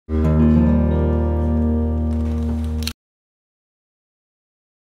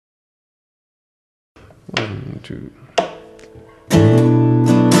2.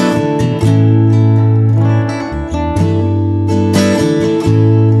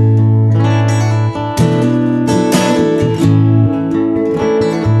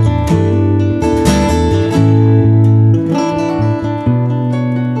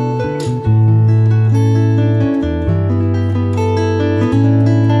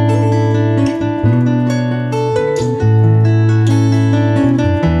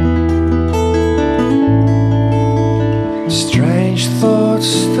 Strange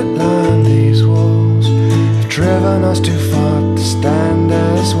thoughts that line these walls have driven us too far to stand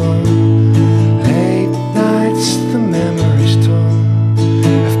as one. Late nights, the memories torn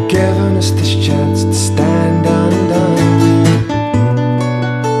have given us this chance to stand undone.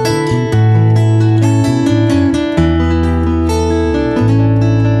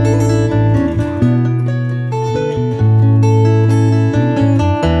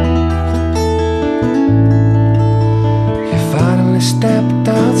 Stepped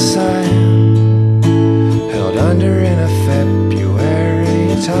outside, held under in a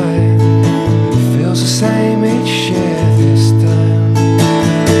February tide. Feels the same each year this time.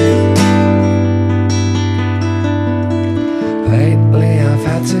 Lately I've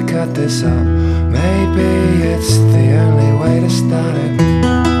had to cut this up. Maybe it's the only way to start it.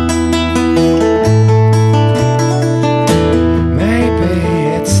 Maybe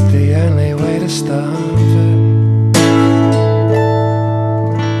it's the only way to start it.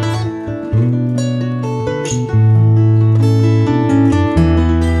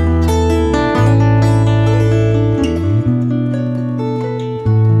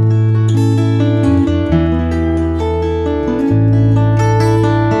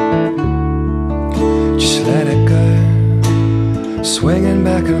 Swinging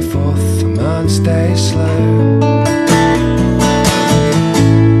back and forth, the mind stays slow.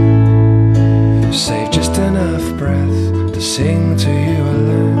 Save just enough breath to sing to you alone.